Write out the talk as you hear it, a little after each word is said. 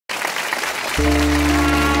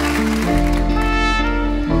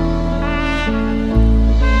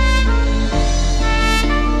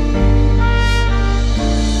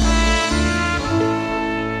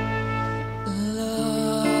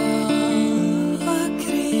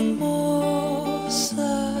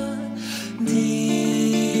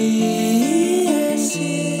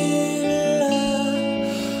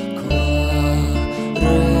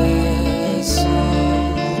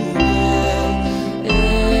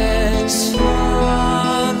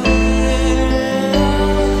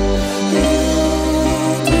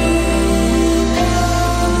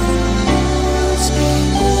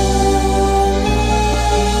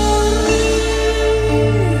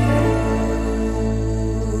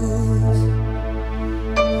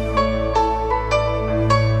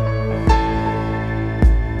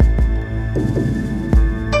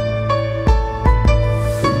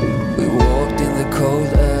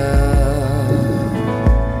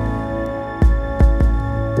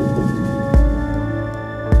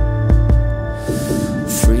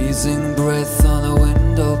Freezing breath on a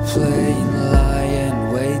window pane,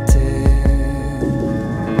 lying waiting.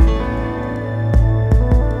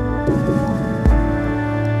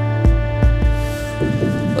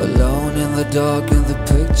 Alone in the dark in the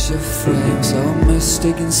picture frame, so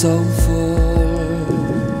mystic and soulful.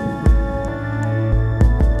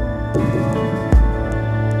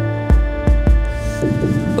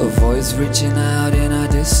 A voice reaching out in a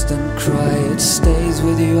distant cry, it stays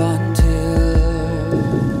with you until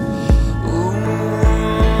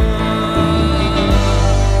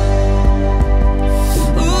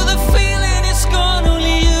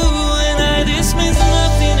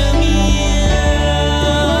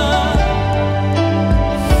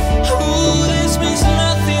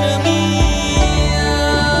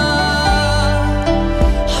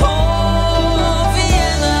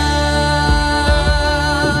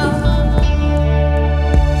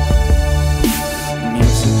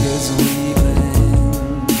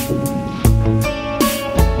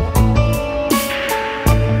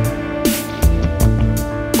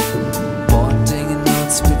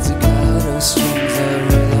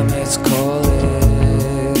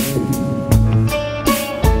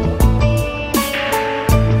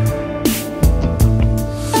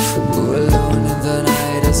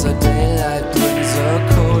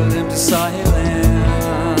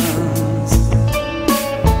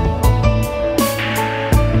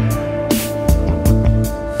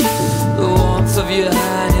your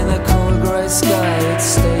hand in the cold grey sky, it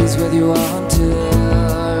stays with you until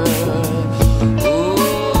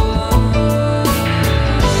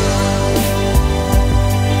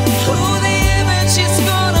the image is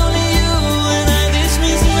gone, only you and I, this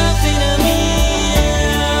means nothing to me.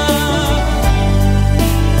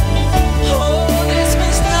 Oh, this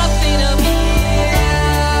means nothing to me.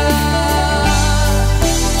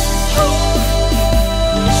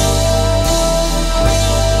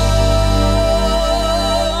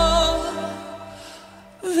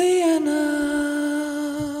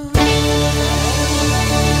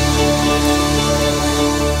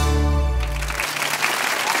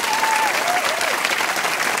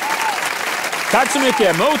 Tack så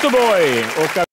mycket, Motoboy!